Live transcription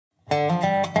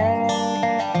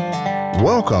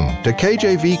Welcome to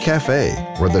KJV Cafe,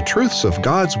 where the truths of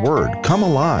God's Word come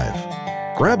alive.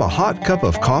 Grab a hot cup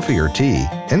of coffee or tea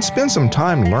and spend some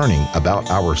time learning about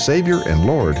our Savior and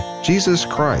Lord, Jesus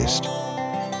Christ.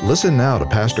 Listen now to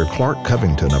Pastor Clark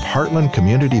Covington of Heartland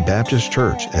Community Baptist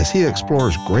Church as he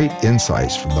explores great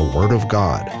insights from the Word of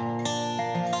God.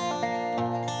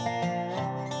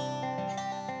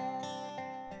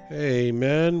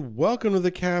 Amen. Welcome to the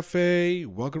cafe.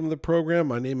 Welcome to the program.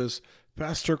 My name is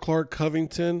Pastor Clark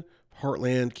Covington,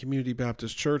 Heartland Community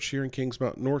Baptist Church here in Kings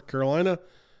Mountain, North Carolina.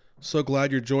 So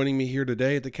glad you're joining me here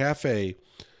today at the cafe.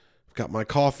 I've got my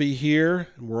coffee here,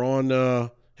 and we're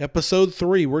on episode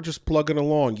 3. We're just plugging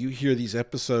along. You hear these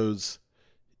episodes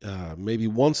maybe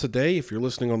once a day if you're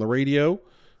listening on the radio.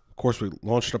 Of course, we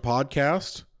launched a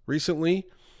podcast recently,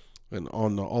 and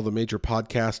on all the major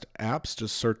podcast apps,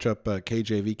 just search up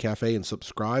KJV Cafe and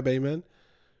subscribe, amen.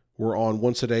 We're on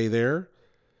once a day there.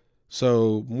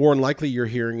 So more than likely you're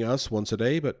hearing us once a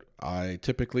day, but I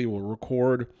typically will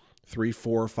record 3,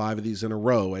 4, or 5 of these in a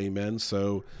row, amen.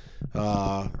 So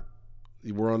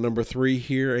we're on number 3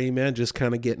 here, amen, just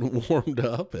kind of getting warmed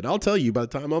up. And I'll tell you, by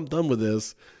the time I'm done with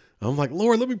this, I'm like,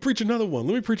 Lord, let me preach another one.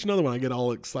 Let me preach another one. I get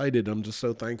all excited. I'm just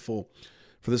so thankful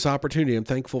for this opportunity. I'm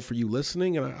thankful for you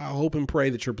listening, and I hope and pray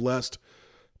that you're blessed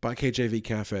by KJV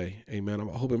Cafe, amen.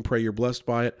 I hope and pray you're blessed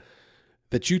by it,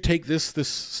 that you take this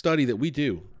study that we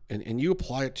do, and you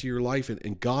apply it to your life,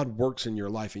 and God works in your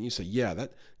life, and you say, yeah,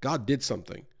 that God did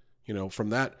something, from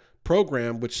that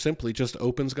program, which simply just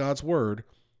opens God's Word.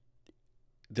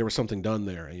 There was something done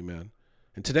there, amen.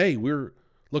 And today we're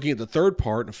looking at the third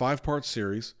part in a 5-part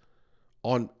series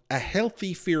on a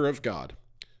healthy fear of God.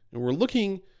 And we're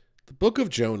looking at the book of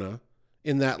Jonah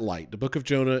in that light. The book of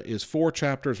Jonah is 4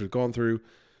 chapters. We've gone through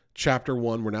chapter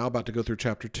 1. We're now about to go through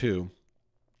chapter 2.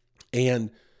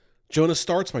 And Jonah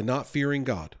starts by not fearing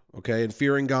God, okay? And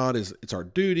fearing God it's our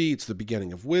duty. It's the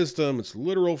beginning of wisdom. It's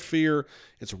literal fear.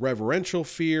 It's reverential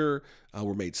fear.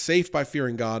 We're made safe by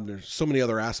fearing God. And there's so many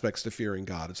other aspects to fearing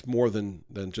God. It's more than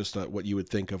just what you would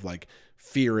think of like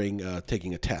fearing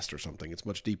taking a test or something. It's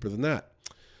much deeper than that.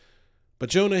 But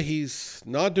Jonah, he's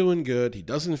not doing good. He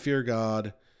doesn't fear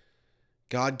God.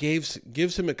 God gives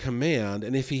him a command,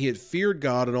 and if he had feared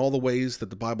God in all the ways that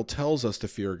the Bible tells us to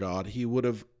fear God, he would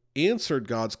have answered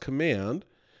God's command,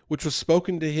 which was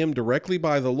spoken to him directly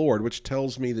by the Lord, which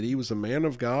tells me that he was a man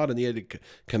of God and he had a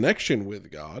connection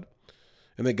with God,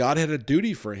 and that God had a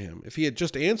duty for him. If he had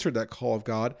just answered that call of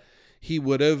God, he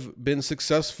would have been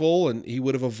successful and he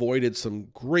would have avoided some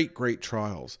great, great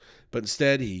trials. But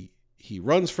instead, he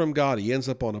runs from God. He ends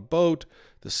up on a boat.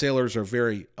 The sailors are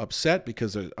very upset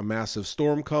because a massive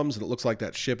storm comes and it looks like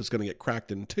that ship is going to get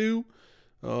cracked in two,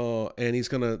 and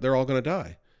they're all going to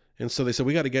die. And so they said,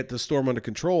 we got to get the storm under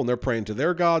control. And they're praying to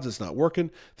their gods. It's not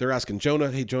working. They're asking Jonah,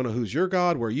 hey, Jonah, who's your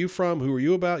God? Where are you from? Who are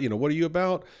you about? What are you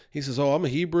about? He says, oh, I'm a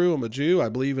Hebrew. I'm a Jew. I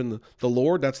believe in the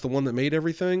Lord. That's the one that made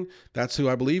everything. That's who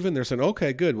I believe in. They're saying,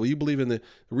 okay, good. Well, you believe in the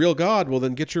real God. Well,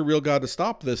 then get your real God to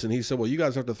stop this. And he said, well, you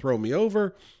guys have to throw me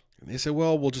over. And they said,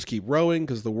 well, we'll just keep rowing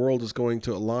because the world is going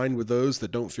to align with those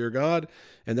that don't fear God.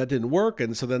 And that didn't work.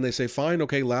 And so then they say, fine,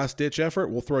 okay, last-ditch effort.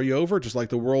 We'll throw you over, just like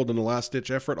the world in the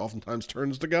last-ditch effort oftentimes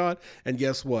turns to God. And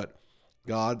guess what?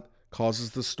 God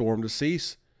causes the storm to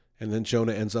cease. And then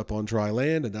Jonah ends up on dry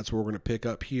land. And that's where we're going to pick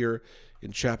up here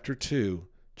in chapter 2.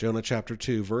 Jonah chapter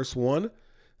 2, verse 1.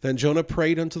 Then Jonah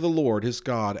prayed unto the Lord his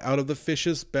God out of the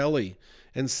fish's belly,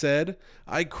 and said,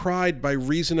 I cried by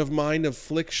reason of mine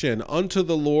affliction unto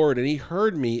the Lord, and he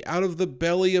heard me. Out of the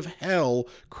belly of hell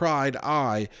cried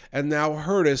I, and thou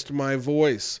heardest my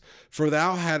voice. For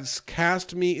thou hadst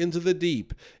cast me into the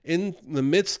deep, in the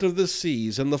midst of the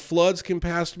seas, and the floods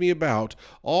compassed me about.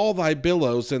 All thy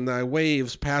billows and thy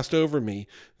waves passed over me.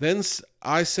 Then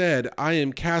I said, I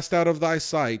am cast out of thy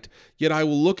sight, yet I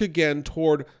will look again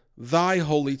toward thy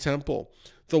holy temple.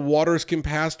 The waters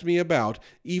compassed me about,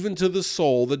 even to the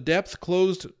soul. The depth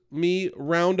closed me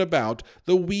round about.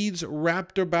 The weeds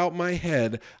wrapped about my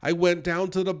head. I went down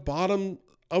to the bottom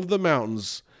of the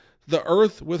mountains. The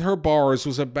earth with her bars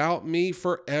was about me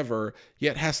forever.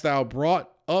 Yet hast thou brought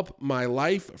up my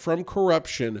life from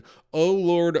corruption, O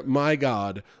Lord my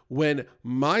God. When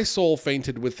my soul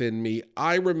fainted within me,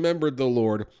 I remembered the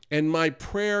Lord, and my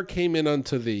prayer came in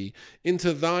unto thee,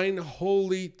 into thine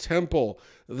holy temple.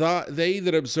 They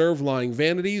that observe lying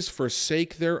vanities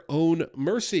forsake their own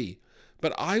mercy.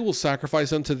 But I will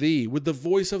sacrifice unto thee with the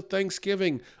voice of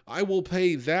thanksgiving. I will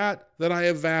pay that I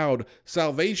have vowed.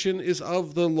 Salvation is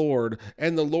of the Lord.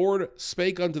 And the Lord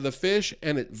spake unto the fish,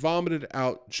 and it vomited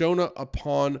out Jonah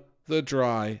upon the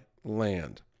dry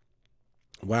land.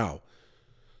 Wow.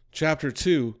 Chapter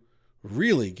 2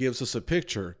 really gives us a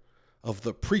picture of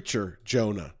the preacher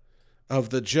Jonah, of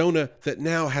the Jonah that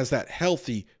now has that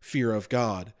healthy fear of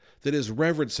God, that is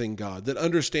reverencing God, that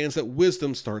understands that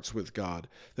wisdom starts with God,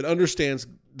 that understands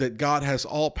that God has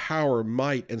all power,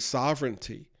 might, and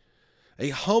sovereignty. A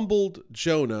humbled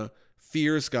Jonah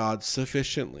fears God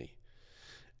sufficiently.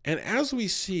 And as we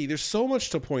see, there's so much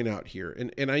to point out here.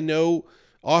 And I know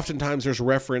oftentimes there's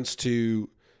reference to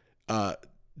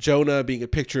Jonah being a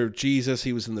picture of Jesus.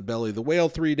 He was in the belly of the whale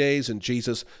 3 days, and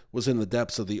Jesus was in the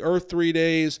depths of the earth 3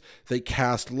 days. They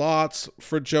cast lots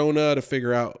for Jonah to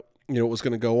figure out, what was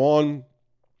going to go on.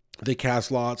 They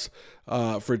cast lots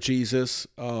for Jesus,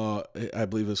 I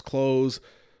believe his clothes.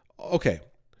 Okay.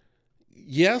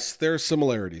 Yes, there are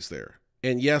similarities there.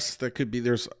 And yes,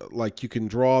 there's you can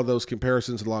draw those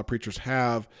comparisons, a lot of preachers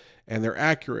have, and they're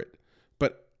accurate.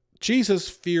 But Jesus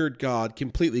feared God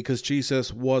completely because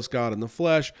Jesus was God in the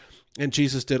flesh, and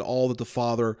Jesus did all that the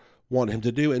Father wanted him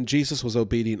to do, and Jesus was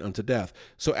obedient unto death.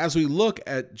 So as we look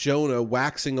at Jonah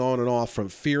waxing on and off from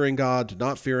fearing God to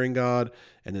not fearing God,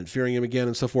 and then fearing him again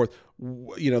and so forth,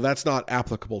 that's not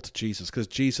applicable to Jesus, because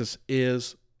Jesus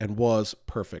is and was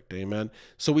perfect. Amen.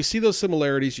 So we see those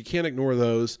similarities. You can't ignore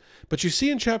those. But you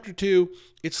see in chapter 2,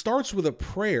 it starts with a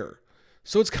prayer.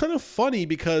 So it's kind of funny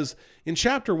because in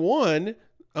chapter 1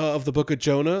 of the book of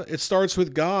Jonah, it starts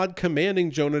with God commanding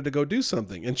Jonah to go do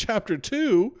something. In chapter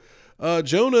 2,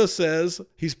 Jonah says,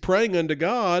 he's praying unto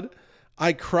God,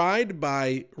 I cried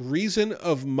by reason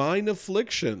of mine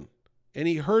affliction, and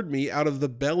he heard me. Out of the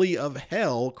belly of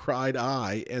hell cried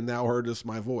I, and thou heardest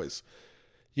my voice.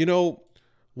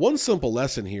 One simple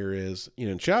lesson here is,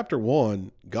 in chapter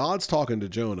 1, God's talking to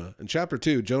Jonah. In chapter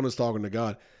 2, Jonah's talking to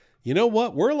God. You know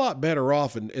what? We're a lot better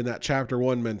off in that chapter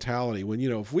 1 mentality. When,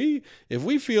 if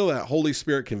we feel that Holy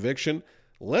Spirit conviction,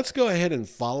 let's go ahead and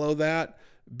follow that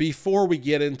before we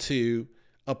get into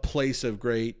a place of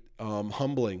great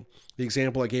humbling. The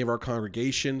example I gave our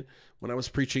congregation when I was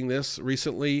preaching this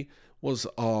recently was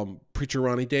preacher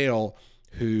Ronnie Dale,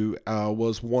 who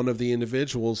was one of the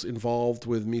individuals involved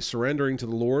with me surrendering to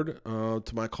the Lord,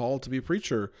 to my call to be a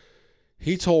preacher.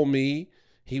 He told me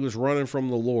he was running from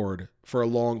the Lord for a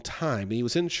long time. He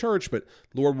was in church, but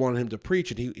the Lord wanted him to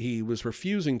preach, and he was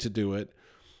refusing to do it.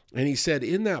 And he said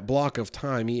in that block of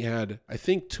time, he had, I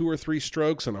think, 2 or 3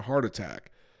 strokes and a heart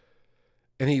attack.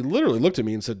 And he literally looked at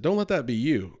me and said, don't let that be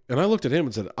you. And I looked at him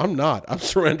and said, I'm not. I'm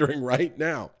surrendering right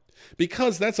now.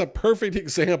 Because that's a perfect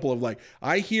example of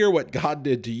I hear what God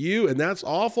did to you, and that's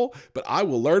awful, but I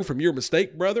will learn from your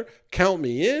mistake, brother. Count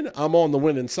me in. I'm on the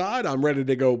winning side. I'm ready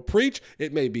to go preach.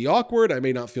 It may be awkward. I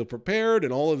may not feel prepared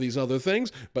and all of these other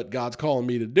things, but God's calling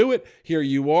me to do it. Here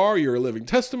you are. You're a living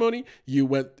testimony. You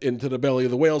went into the belly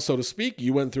of the whale, so to speak.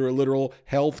 You went through a literal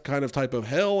health type of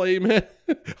hell. Amen.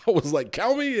 I was like,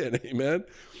 count me in. Amen.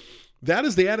 That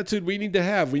is the attitude we need to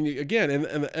have. We need, again,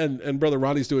 and Brother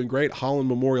Ronnie's doing great. Holland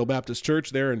Memorial Baptist Church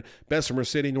there in Bessemer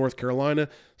City, North Carolina.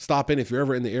 Stop in if you're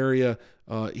ever in the area.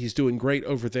 He's doing great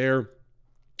over there.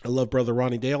 I love Brother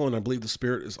Ronnie Dale, and I believe the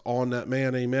Spirit is on that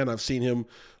man. Amen. I've seen him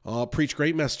preach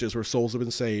great messages where souls have been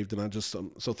saved, and I'm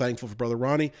so thankful for Brother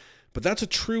Ronnie. But that's a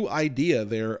true idea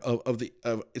there of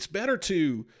it's better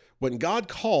to, when God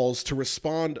calls, to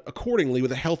respond accordingly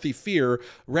with a healthy fear,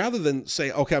 rather than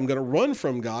say, okay, I'm going to run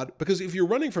from God. Because if you're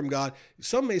running from God,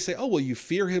 some may say, oh, well, you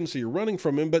fear him, so you're running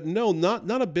from him. But no, not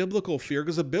a biblical fear,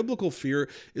 because a biblical fear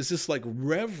is just like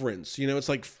reverence. It's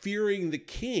like fearing the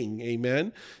king.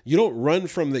 Amen. You don't run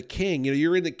from the king.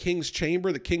 You're in the king's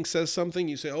chamber. The king says something.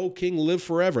 You say, oh, king, live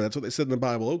forever. That's what they said in the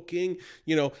Bible. Oh, king,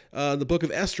 the book of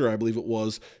Esther, I believe it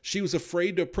was, she was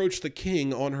afraid to approach the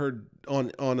king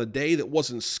on a day that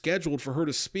wasn't scheduled for her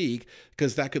to speak,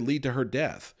 because that could lead to her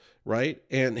death, right?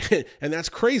 And that's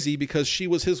crazy, because she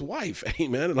was his wife.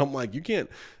 Amen. And I'm like, you can't,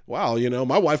 wow,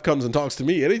 my wife comes and talks to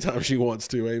me anytime she wants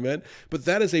to. Amen. But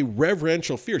that is a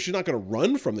reverential fear. She's not going to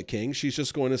run from the king. She's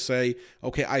just going to say,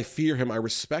 okay, I fear him. I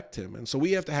respect him. And so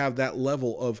we have to have that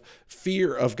level of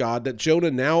fear of God that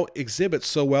Jonah now exhibits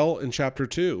so well in chapter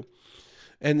 2.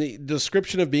 And the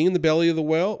description of being in the belly of the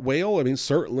whale, I mean,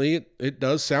 certainly it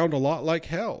does sound a lot like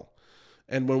hell.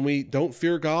 And when we don't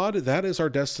fear God, that is our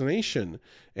destination.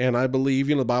 And I believe,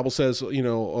 the Bible says,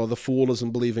 the fool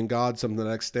doesn't believe in God, something to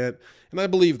that extent. And I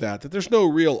believe that there's no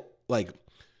real,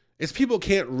 it's people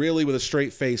can't really with a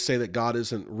straight face say that God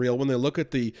isn't real. When they look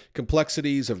at the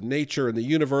complexities of nature and the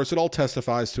universe, it all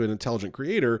testifies to an intelligent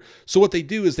creator. So what they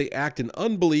do is they act in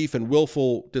unbelief and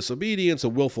willful disobedience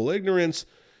and willful ignorance.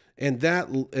 And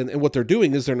what they're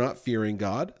doing is they're not fearing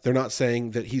God. They're not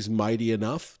saying that he's mighty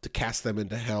enough to cast them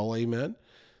into hell. Amen.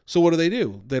 So what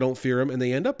do? They don't fear him, and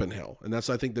they end up in hell. And that's,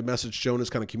 I think, the message Jonah is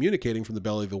kind of communicating from the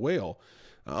belly of the whale.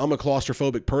 I'm a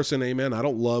claustrophobic person, amen. I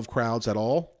don't love crowds at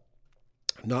all.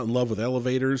 I'm not in love with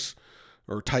elevators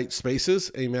or tight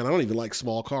spaces, amen. I don't even like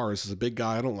small cars. As a big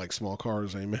guy, I don't like small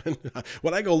cars, amen.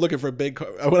 When I go looking for a big car,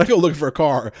 when I go looking for a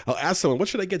car, I'll ask someone, what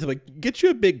should I get? Get you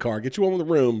a big car, get you one with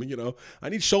a room, I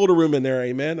need shoulder room in there,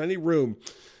 amen. I need room.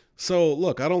 So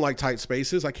look, I don't like tight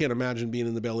spaces. I can't imagine being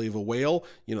in the belly of a whale,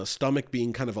 stomach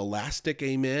being kind of elastic,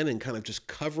 amen, and kind of just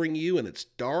covering you, and it's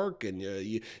dark, and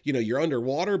you're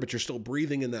underwater, but you're still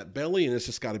breathing in that belly, and it's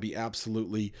just got to be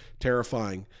absolutely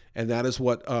terrifying. And that is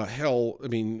what hell,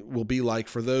 will be like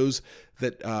for those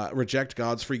that reject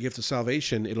God's free gift of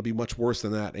salvation. It'll be much worse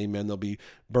than that, amen. There'll be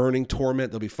burning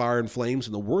torment, there'll be fire and flames,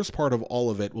 and the worst part of all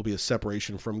of it will be a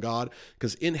separation from God,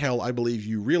 because in hell, I believe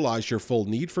you realize your full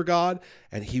need for God,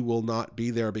 and he will not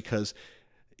be there because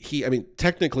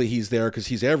technically he's there because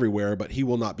he's everywhere, but he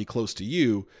will not be close to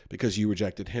you because you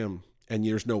rejected him, and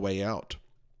there's no way out.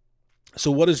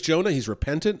 So what is Jonah? He's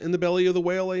repentant in the belly of the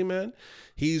whale, amen.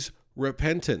 He's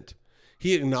repentant.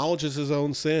 He acknowledges his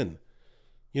own sin.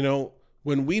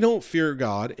 When we don't fear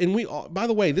God, and by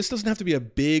the way, this doesn't have to be a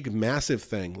big, massive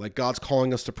thing, like God's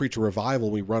calling us to preach a revival,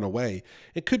 we run away.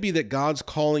 It could be that God's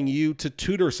calling you to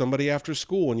tutor somebody after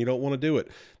school and you don't want to do it.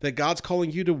 That God's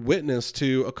calling you to witness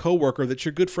to a coworker that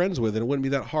you're good friends with and it wouldn't be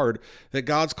that hard. That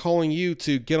God's calling you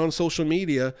to get on social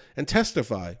media and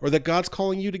testify, or that God's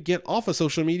calling you to get off of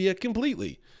social media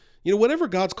completely. Whatever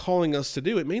God's calling us to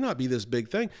do, it may not be this big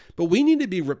thing, but we need to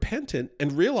be repentant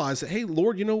and realize that, hey,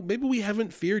 Lord, maybe we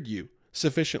haven't feared you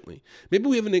sufficiently. Maybe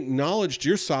we haven't acknowledged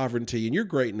your sovereignty and your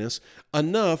greatness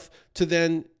enough to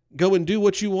then go and do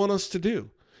what you want us to do.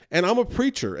 And I'm a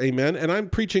preacher, amen, and I'm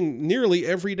preaching nearly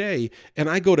every day, and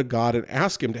I go to God and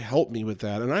ask him to help me with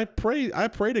that. And I pray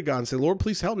to God and say, Lord,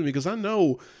 please help me, because I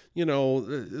know,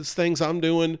 there's things I'm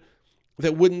doing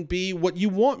that wouldn't be what you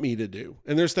want me to do.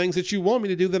 And there's things that you want me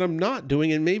to do that I'm not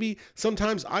doing. And maybe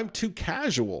sometimes I'm too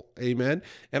casual. Amen.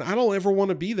 And I don't ever want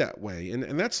to be that way.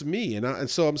 And that's me. And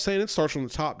so I'm saying it starts from the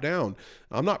top down.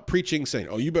 I'm not preaching saying,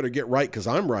 oh, you better get right because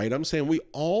I'm right. I'm saying we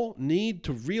all need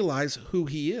to realize who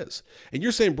he is. And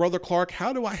you're saying, Brother Clark,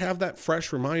 how do I have that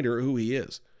fresh reminder of who he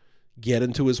is? Get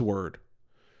into his word.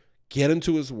 Get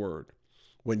into his word.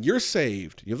 When you're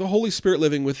saved, you have the Holy Spirit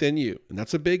living within you, and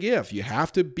that's a big if. You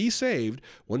have to be saved.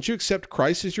 Once you accept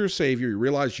Christ as your Savior, you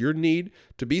realize your need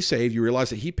to be saved. You realize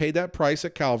that he paid that price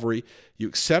at Calvary. You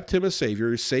accept him as Savior.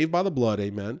 You're saved by the blood,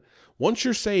 amen. Once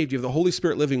you're saved, you have the Holy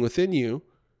Spirit living within you.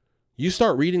 You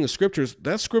start reading the scriptures,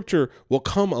 that scripture will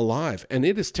come alive, and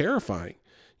it is terrifying.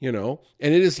 And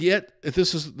it is yet, if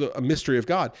this is a mystery of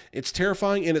God, it's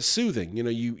terrifying and it's soothing.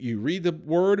 You read the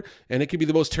word and it can be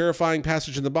the most terrifying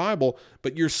passage in the Bible,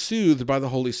 but you're soothed by the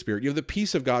Holy Spirit. You have the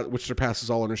peace of God, which surpasses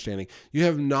all understanding. You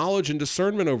have knowledge and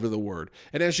discernment over the word.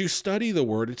 And as you study the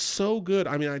word, it's so good.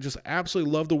 I just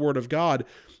absolutely love the word of God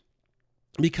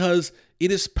because it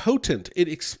is potent. It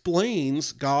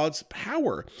explains God's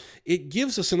power. It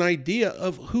gives us an idea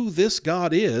of who this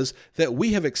God is that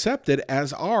we have accepted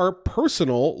as our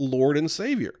personal Lord and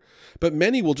Savior. But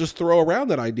many will just throw around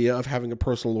that idea of having a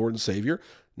personal Lord and Savior,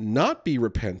 not be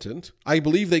repentant. I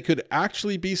believe they could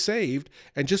actually be saved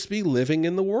and just be living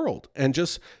in the world and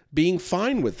just being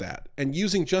fine with that and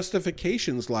using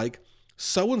justifications like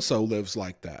so-and-so lives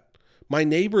like that. My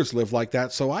neighbors live like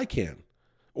that, so I can.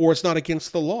 Or it's not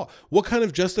against the law. What kind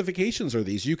of justifications are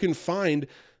these? You can find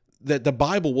that the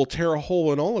Bible will tear a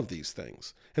hole in all of these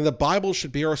things. And the Bible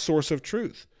should be our source of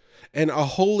truth. And a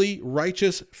holy,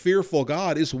 righteous, fearful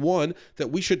God is one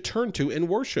that we should turn to and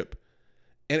worship.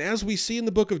 And as we see in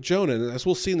the book of Jonah, and as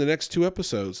we'll see in the next 2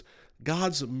 episodes,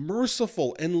 God's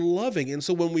merciful and loving. And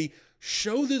so when we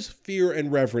show this fear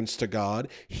and reverence to God,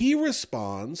 he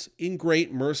responds in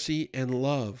great mercy and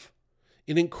love,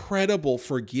 in incredible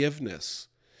forgiveness,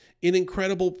 in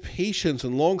incredible patience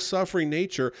and long-suffering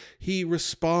nature. He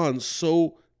responds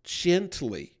so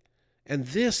gently. And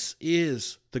this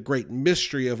is the great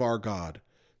mystery of our God.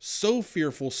 So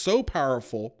fearful, so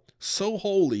powerful, so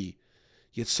holy,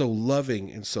 yet so loving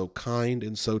and so kind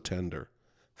and so tender.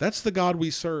 That's the God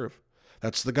we serve.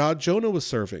 That's the God Jonah was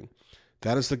serving.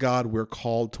 That is the God we're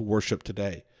called to worship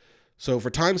today. So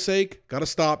for time's sake, got to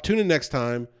stop. Tune in next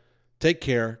time. Take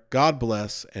care. God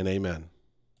bless, and amen.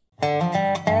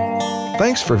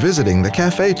 Thanks for visiting the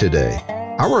cafe today.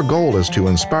 Our goal is to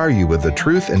inspire you with the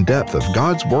truth and depth of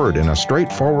God's Word in a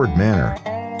straightforward manner.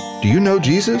 Do you know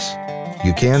Jesus?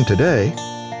 You can today.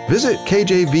 Visit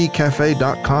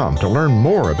kjvcafe.com to learn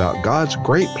more about God's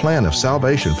great plan of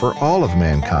salvation for all of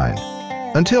mankind.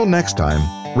 Until next time,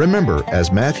 remember,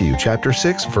 as Matthew chapter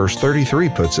 6, verse 33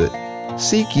 puts it,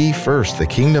 "Seek ye first the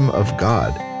kingdom of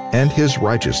God and his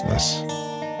righteousness."